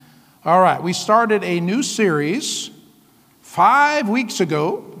All right, we started a new series 5 weeks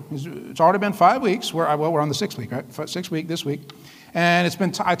ago. It's already been 5 weeks. We're on the 6th week, right? 6th week this week. And it's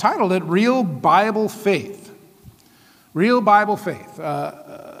been, I titled it Real Bible Faith. Real Bible Faith.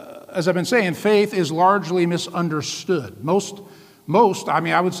 As I've been saying, faith is largely misunderstood. Most,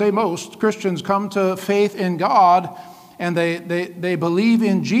 I would say most Christians come to faith in God and they believe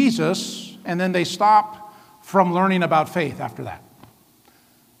in Jesus, and then they stop from learning about faith after that.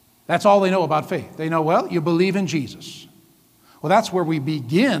 That's all they know about faith. They know, well, you believe in Jesus. Well, that's where we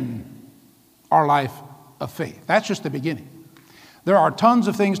begin our life of faith. That's just the beginning. There are tons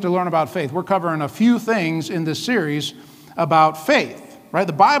of things to learn about faith. We're covering a few things in this series about faith, right?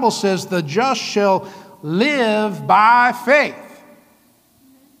 The Bible says the just shall live by faith.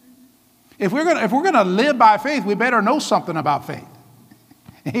 If we're gonna live by faith, we better know something about faith.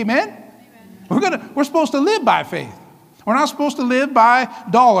 Amen? We're supposed to live by faith. We're not supposed to live by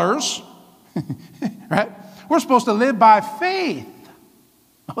dollars, right? We're supposed to live by faith.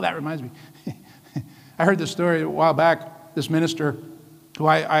 Oh, that reminds me. I heard this story a while back. This minister, who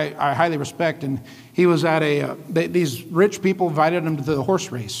I highly respect, and he was at these rich people invited him to the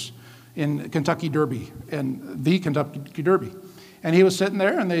horse race in Kentucky Derby, and the Kentucky Derby. And he was sitting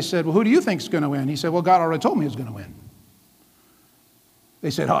there, and they said, well, who do you think is going to win? He said, well, God already told me he was going to win. They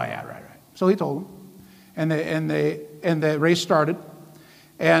said, oh, yeah, right. So he told them. And the race started.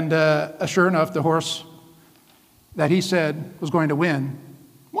 And sure enough, the horse that he said was going to win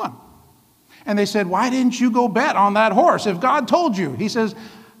won. And they said, why didn't you go bet on that horse if God told you? He says,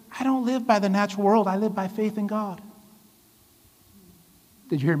 I don't live by the natural world. I live by faith in God.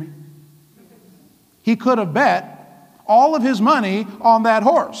 Did you hear me? He could have bet all of his money on that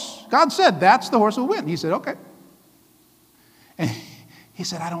horse. God said, that's the horse who will win. He said, okay. And he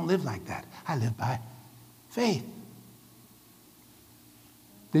said, I don't live like that. I live by faith.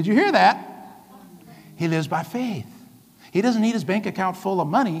 Did you hear that? He lives by faith. He doesn't need his bank account full of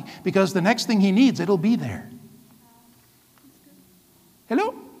money because the next thing he needs, it'll be there.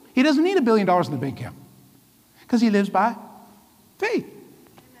 Hello? He doesn't need $1 billion in the bank account because he lives by faith.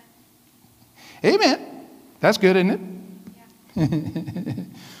 Amen. That's good, isn't it? Yeah.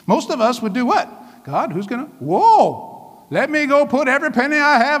 Most of us would do what? God, who's going to? Whoa! Let me go put every penny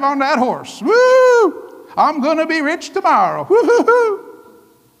I have on that horse. Woo! I'm going to be rich tomorrow. Woo-hoo-hoo.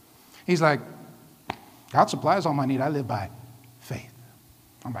 He's like, God supplies all my need. I live by faith.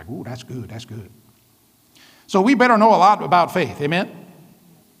 I'm like, ooh, that's good. That's good. So we better know a lot about faith. Amen?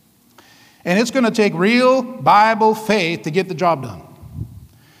 And it's going to take real Bible faith to get the job done.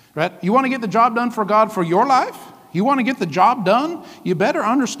 Right? You want to get the job done for God for your life? You want to get the job done? You better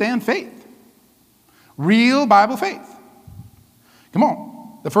understand faith. Real Bible faith. Come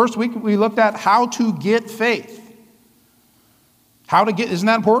on. The first week we looked at how to get faith. Isn't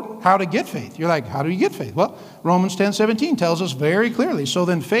that important? How to get faith. You're like, how do you get faith? Well, Romans 10:17 tells us very clearly. So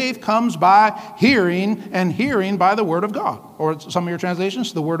then faith comes by hearing, and hearing by the word of God. Or some of your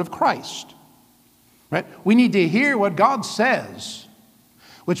translations, the word of Christ. Right? We need to hear what God says,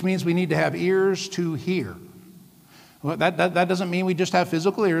 which means we need to have ears to hear. Well, that doesn't mean we just have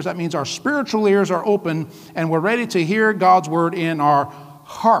physical ears. That means our spiritual ears are open and we're ready to hear God's word in our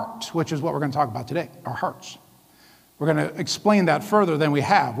heart, which is what we're going to talk about today, our hearts. We're going to explain that further than we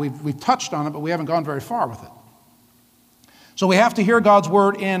have. We've touched on it, but we haven't gone very far with it. So we have to hear God's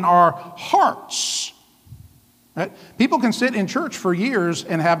word in our hearts. Right? People can sit in church for years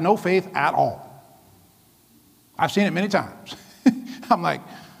and have no faith at all. I've seen it many times. I'm like,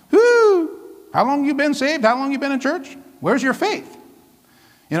 whoo, how long you been saved? How long you been in church? Where's your faith?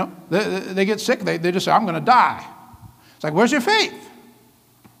 You know, they get sick. They just say, I'm going to die. It's like, where's your faith?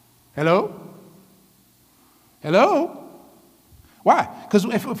 Hello? Hello? Why? Because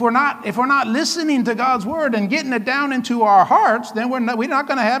if we're not listening to God's word and getting it down into our hearts, then we're not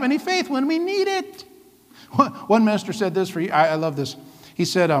going to have any faith when we need it. One minister said this for you. I love this. He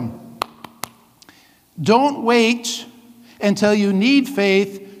said, don't wait until you need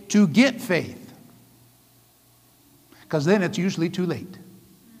faith to get faith, because then it's usually too late.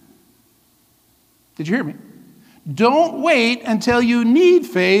 Did you hear me? Don't wait until you need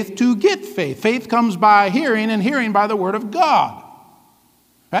faith to get faith. Faith comes by hearing, and hearing by the word of God.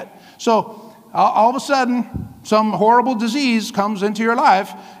 Right? So all of a sudden, some horrible disease comes into your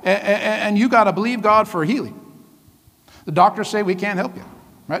life, and you got to believe God for healing. The doctors say, we can't help you.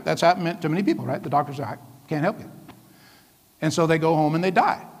 Right? That's happened to many people, right? The doctors say, I can't help you. And so they go home and they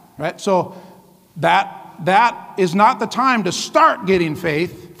die. Right? So that is not the time to start getting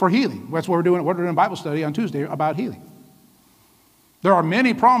faith for healing. That's what we're doing. We're doing a Bible study on Tuesday about healing. There are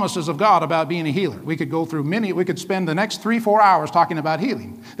many promises of God about being a healer. We could spend the next 3-4 hours talking about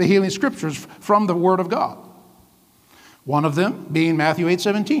healing, the healing scriptures from the Word of God. One of them being Matthew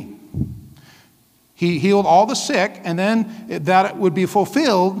 8:17. He healed all the sick, and then that would be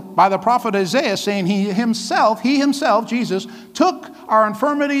fulfilled by the prophet Isaiah, saying he himself, Jesus, took our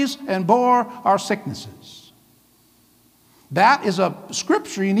infirmities and bore our sicknesses. That is a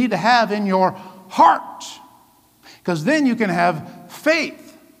scripture you need to have in your heart, because then you can have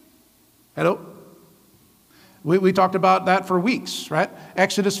faith. Hello? We talked about that for weeks, right?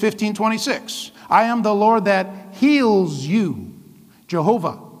 Exodus 15:26. I am the Lord that heals you.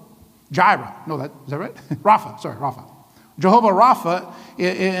 Jehovah Jireh. No, is that right? Rapha. Jehovah Rapha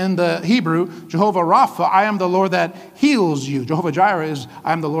in the Hebrew. Jehovah Rapha, I am the Lord that heals you. Jehovah Jireh is,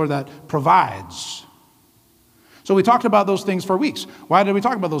 I am the Lord that provides. So we talked about those things for weeks. Why did we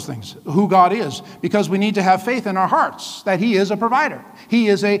talk about those things? Who God is. Because we need to have faith in our hearts that He is a provider. He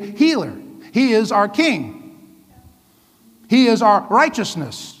is a healer. He is our King. He is our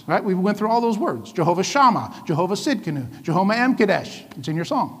righteousness. Right? We went through all those words. Jehovah Shammah, Jehovah Sidkenu, Jehovah M'Kadesh. It's in your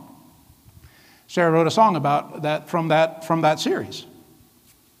song. Sarah wrote a song about that from that series.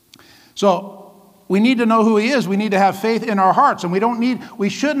 So we need to know who He is. We need to have faith in our hearts. And we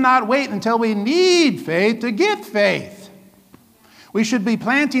should not wait until we need faith to get faith. We should be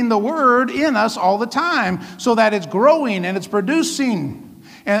planting the Word in us all the time so that it's growing and it's producing.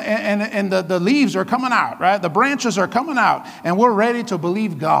 And the leaves are coming out, right? The branches are coming out. And we're ready to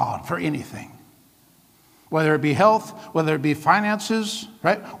believe God for anything. Whether it be health, whether it be finances,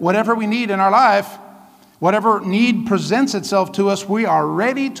 right? Whatever we need in our life, whatever need presents itself to us, we are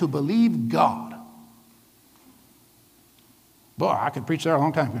ready to believe God. Boy, I could preach there a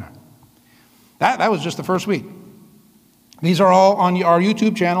long time. That was just the first week. These are all on our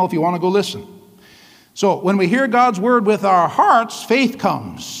YouTube channel if you want to go listen. So when we hear God's word with our hearts, faith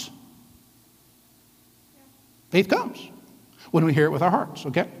comes. Faith comes when we hear it with our hearts,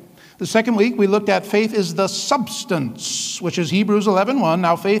 okay? The second week, we looked at faith is the substance, which is Hebrews 11:1.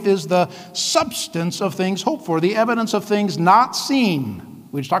 Now, faith is the substance of things hoped for, the evidence of things not seen.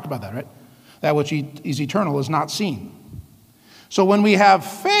 We just talked about that, right? That which is eternal is not seen. So when we have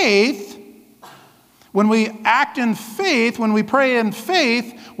faith, when we act in faith, when we pray in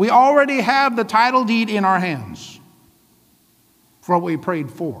faith, we already have the title deed in our hands for what we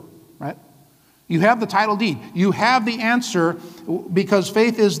prayed for, right? You have the title deed. You have the answer because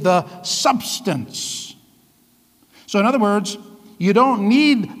faith is the substance. So in other words, you don't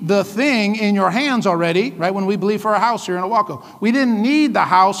need the thing in your hands already, right? When we believe for a house here in Owako, we didn't need the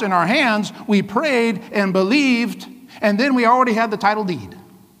house in our hands. We prayed and believed, and then we already had the title deed.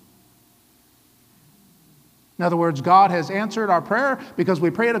 In other words, God has answered our prayer because we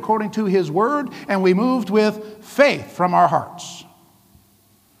prayed according to His word, and we moved with faith from our hearts.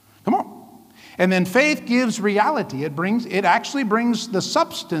 Come on. And then faith gives reality. It actually brings the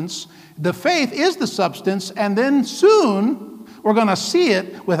substance. The faith is the substance, and then soon we're going to see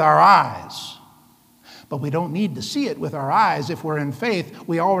it with our eyes. But we don't need to see it with our eyes. If we're in faith,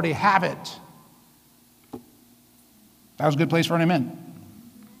 we already have it. That was a good place for an amen.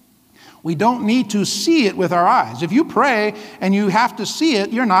 We don't need to see it with our eyes. If you pray and you have to see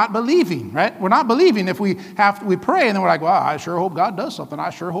it, you're not believing, right? We're not believing if we pray and then we're like, well, I sure hope God does something.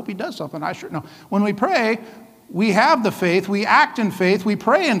 I sure hope He does something. No. When we pray, we have the faith, we act in faith, we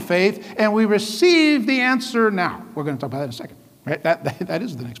pray in faith, and we receive the answer now. We're going to talk about that in a second, right? That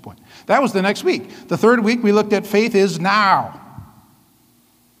is the next point. That was the next week. The third week, we looked at faith is now.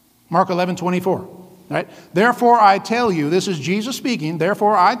 Mark 11:24. Right? Therefore I tell you, this is Jesus speaking,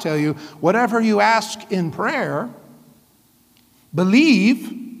 therefore I tell you, whatever you ask in prayer,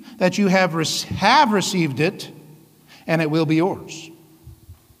 believe that you have received it, and it will be yours.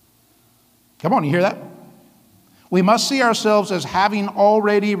 Come on, you hear that? We must see ourselves as having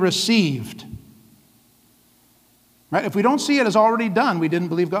already received. Right? If we don't see it as already done, we didn't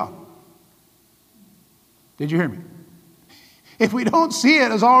believe God. Did you hear me? If we don't see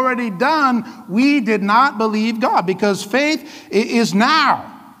it as already done, we did not believe God, because faith is now.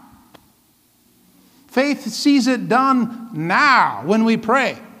 Faith sees it done now when we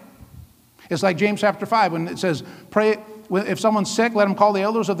pray. It's like James chapter 5 when it says, pray. If someone's sick, let them call the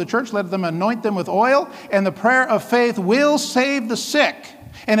elders of the church, let them anoint them with oil, and the prayer of faith will save the sick.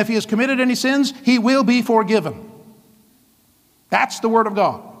 And if he has committed any sins, he will be forgiven. That's the word of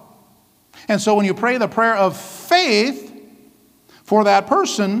God. And so when you pray the prayer of faith for that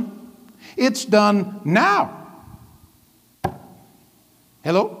person, it's done now.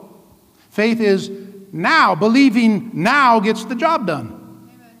 Hello? Faith is now. Believing now gets the job done.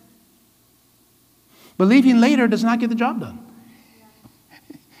 Amen. Believing later does not get the job done.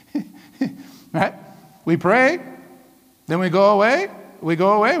 Right? We pray, then we go away. We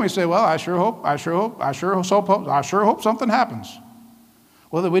go away and we say, well, I sure hope something happens.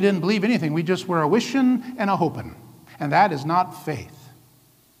 Well, we didn't believe anything. We just were a wishing and a hoping. And that is not faith.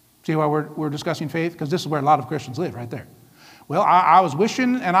 See why we're discussing faith? Because this is where a lot of Christians live, right there. Well, I was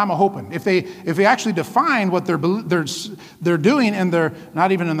wishing and I'm a hoping. If they actually define what they're doing in their,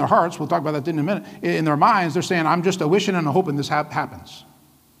 not even in their hearts, we'll talk about that in a minute, in their minds, they're saying, I'm just a wishing and a hoping this happens.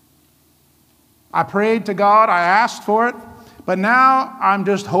 I prayed to God, I asked for it, but now I'm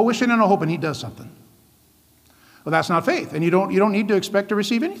just wishing and a hoping he does something. Well, that's not faith, and you don't need to expect to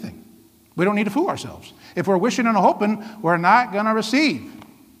receive anything. We don't need to fool ourselves. If we're wishing and a hoping, we're not going to receive.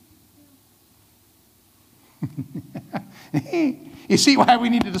 You see why we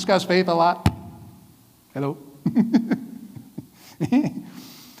need to discuss faith a lot? Hello?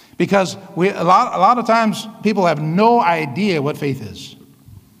 Because a lot of times people have no idea what faith is.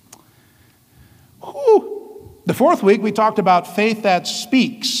 Whew. The fourth week we talked about faith that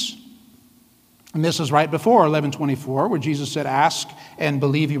speaks. And this is right before 11:24, where Jesus said, ask and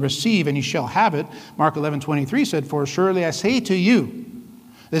believe you receive, and you shall have it. Mark 11:23 said, for surely I say to you.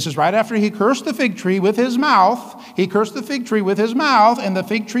 This is right after he cursed the fig tree with his mouth. He cursed the fig tree with his mouth, and the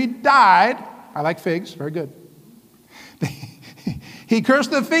fig tree died. I like figs, very good. He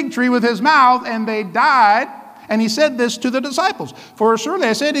cursed the fig tree with his mouth, and they died. And he said this to the disciples. For surely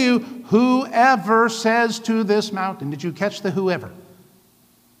I say to you, whoever says to this mountain. Did you catch the whoever?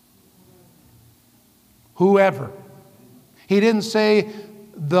 Whoever. He didn't say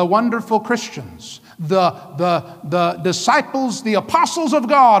the wonderful Christians, the disciples, the apostles of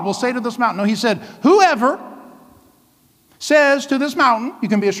God will say to this mountain. No, he said, whoever says to this mountain, you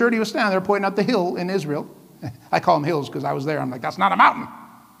can be assured he was standing there pointing out the hill in Israel. I call them hills because I was there. I'm like, that's not a mountain.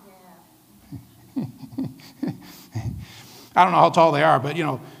 Yeah. I don't know how tall they are, but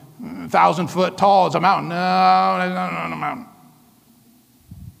 1,000 foot tall is a mountain. No, not a mountain.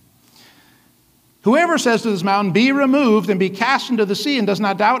 Whoever says to this mountain, be removed and be cast into the sea, and does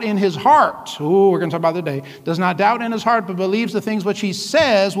not doubt in his heart. We're going to talk about the day. Does not doubt in his heart, but believes the things which he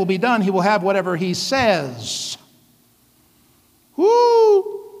says will be done. He will have whatever he says.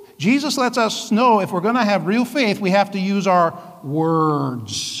 Woo! Jesus lets us know if we're going to have real faith, we have to use our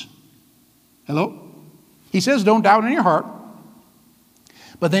words. Hello? He says, don't doubt in your heart.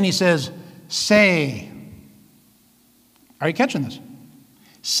 But then he says, say. Are you catching this?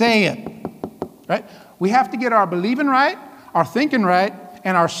 Say it. Right? We have to get our believing right, our thinking right,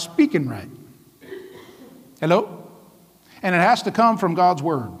 and our speaking right. Hello? And it has to come from God's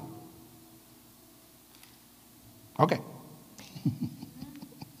word. Okay.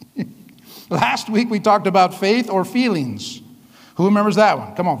 Last week we talked about faith or feelings. Who remembers that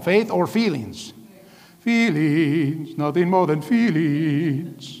one? Come on, faith or feelings. Feelings, nothing more than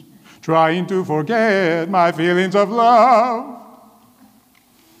feelings. Trying to forget my feelings of love.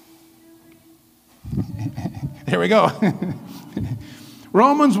 There we go.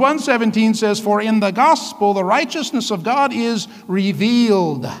 Romans 1:17 says, for in the gospel the righteousness of God is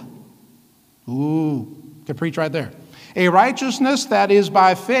revealed. Ooh, can preach right there. A righteousness that is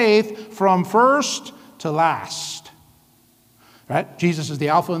by faith from first to last. Right? Jesus is the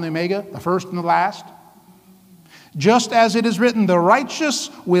Alpha and the Omega, the first and the last. Just as it is written, the righteous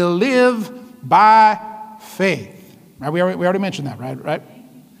will live by faith. Right? We already mentioned that, right?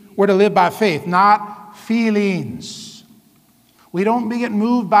 We're to live by faith, not feelings. We don't get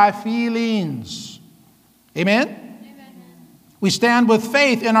moved by feelings. Amen? Amen? We stand with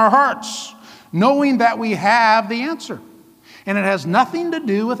faith in our hearts, knowing that we have the answer. And it has nothing to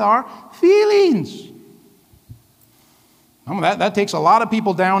do with our feelings. That takes a lot of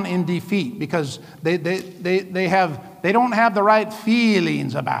people down in defeat because they don't have the right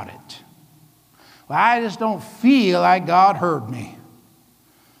feelings about it. Well, I just don't feel like God heard me.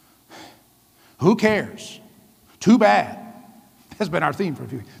 Who cares? Too bad. That's been our theme for a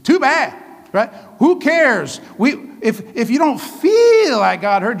few weeks. Too bad, right? Who cares? If you don't feel like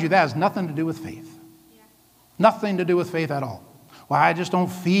God heard you, that has nothing to do with faith. Yeah. Nothing to do with faith at all. Well, I just don't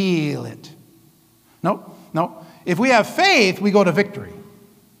feel it. No. If we have faith, we go to victory.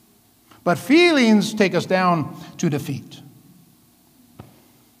 But feelings take us down to defeat.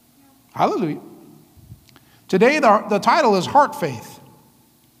 Hallelujah. Today, the title is Heart Faith.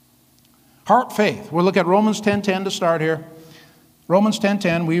 Heart faith. We'll look at Romans 10:10 to start here. Romans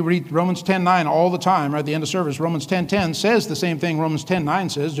 10:10, we read Romans 10:9 all the time, right at the end of service. Romans 10:10 says the same thing Romans 10:9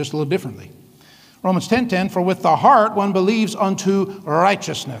 says, just a little differently. Romans 10:10, for with the heart one believes unto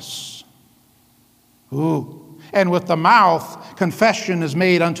righteousness. Ooh. And with the mouth confession is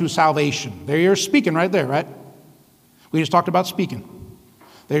made unto salvation. There you're speaking right there, right? We just talked about speaking.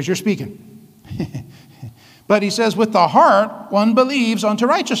 There's your speaking. But he says, with the heart, one believes unto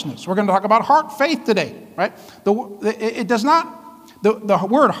righteousness. We're going to talk about heart faith today, right? The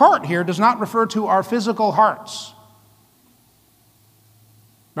word heart here does not refer to our physical hearts,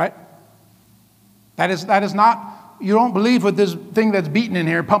 right? That is not, you don't believe with this thing that's beating in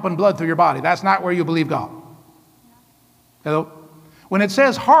here, pumping blood through your body. That's not where you believe God. Hello? When it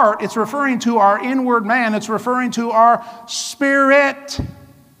says heart, it's referring to our inward man. It's referring to our spirit.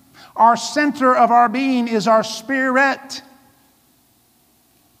 Our center of our being is our spirit.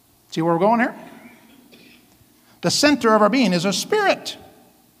 See where we're going here? The center of our being is our spirit.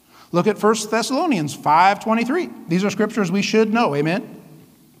 Look at 1 Thessalonians 5:23. These are scriptures we should know. Amen?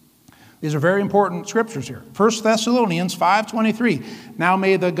 These are very important scriptures here. 1 Thessalonians 5:23. Now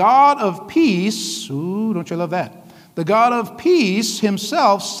may the God of peace, ooh, don't you love that? The God of peace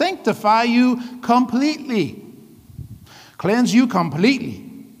himself sanctify you completely. Cleanse you completely.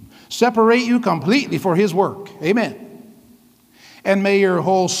 Separate you completely for his work. Amen. And may your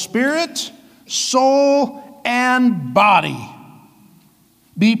whole spirit, soul, and body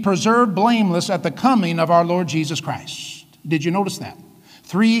be preserved blameless at the coming of our Lord Jesus Christ. Did you notice that?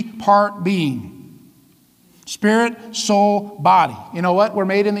 3-part being. Spirit, soul, body. You know what we're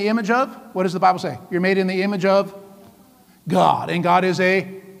made in the image of? What does the Bible say? You're made in the image of God. And God is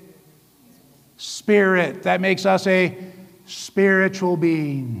a spirit. That makes us a spiritual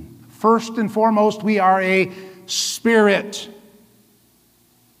being. First and foremost, we are a spirit.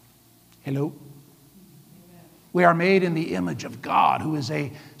 Hello? We are made in the image of God, who is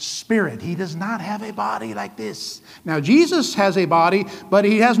a spirit. He does not have a body like this. Now, Jesus has a body, but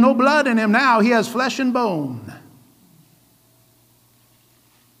he has no blood in him now. He has flesh and bone.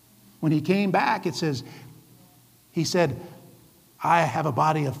 When he came back, it says, he said, I have a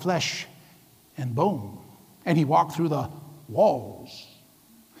body of flesh and bone. And he walked through the walls.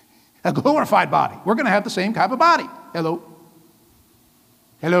 A glorified body. We're going to have the same type of body. Hello?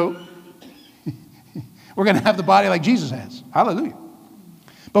 Hello? We're going to have the body like Jesus has. Hallelujah.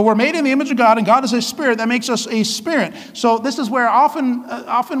 But we're made in the image of God, and God is a spirit. That makes us a spirit. So this is where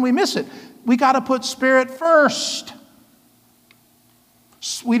often we miss it. We got to put spirit first.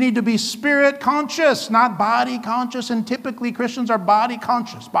 We need to be spirit conscious, not body conscious. And typically Christians are body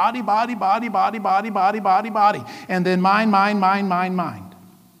conscious. Body, body, body, body, body, body, body, body. And then mind, mind, mind, mind, mind.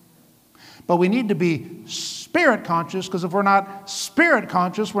 But we need to be spirit conscious, because if we're not spirit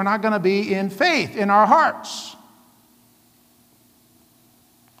conscious, we're not going to be in faith in our hearts.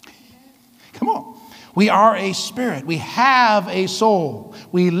 Come on. We are a spirit. We have a soul.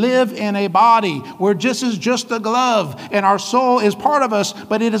 We live in a body. We're just a glove, and our soul is part of us,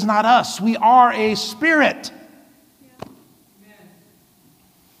 but it is not us. We are a spirit.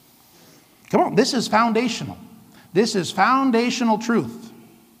 Come on. This is foundational. This is foundational truth.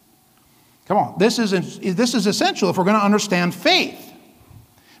 Come on, this is essential if we're going to understand faith.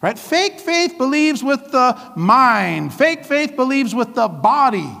 Right? Fake faith believes with the mind. Fake faith believes with the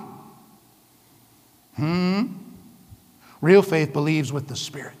body. Real faith believes with the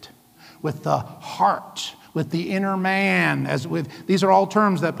spirit, with the heart, with the inner man. These are all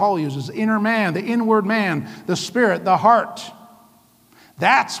terms that Paul uses. Inner man, the inward man, the spirit, the heart.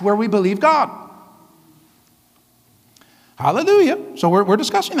 That's where we believe God. Hallelujah. So we're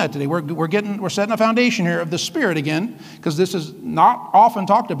discussing that today. We're setting a foundation here of the spirit again, because this is not often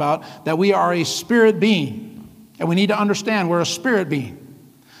talked about, that we are a spirit being. And we need to understand we're a spirit being.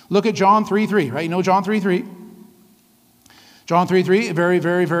 Look at John 3:3, right? You know John 3:3? John 3:3, a very,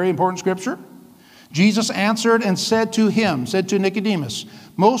 very, very important scripture. Jesus answered and said to Nicodemus,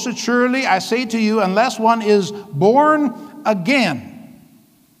 most assuredly I say to you, unless one is born again,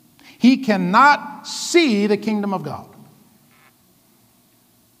 he cannot see the kingdom of God.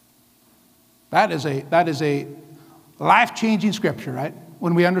 That is a life-changing scripture, right?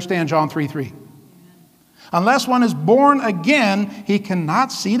 When we understand John 3:3. Unless one is born again, he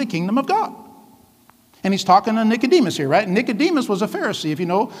cannot see the kingdom of God. And he's talking to Nicodemus here, right? Nicodemus was a Pharisee. If you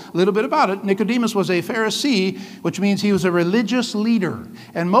know a little bit about it, Nicodemus was a Pharisee, which means he was a religious leader.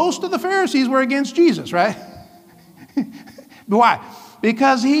 And most of the Pharisees were against Jesus, right? Why?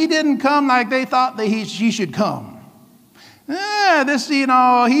 Because he didn't come like they thought that he should come.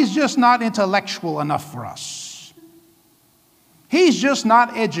 He's just not intellectual enough for us. He's just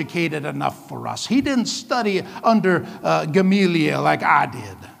not educated enough for us. He didn't study under Gamaliel like I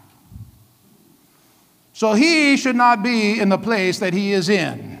did. So he should not be in the place that he is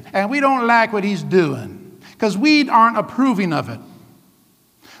in. And we don't like what he's doing because we aren't approving of it.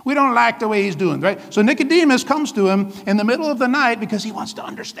 We don't like the way he's doing, right? So Nicodemus comes to him in the middle of the night because he wants to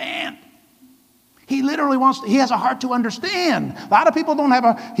understand. He literally he has a heart to understand. A lot of people don't have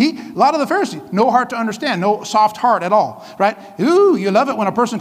a lot of the Pharisees, no heart to understand, no soft heart at all, right? Ooh, you love it when a person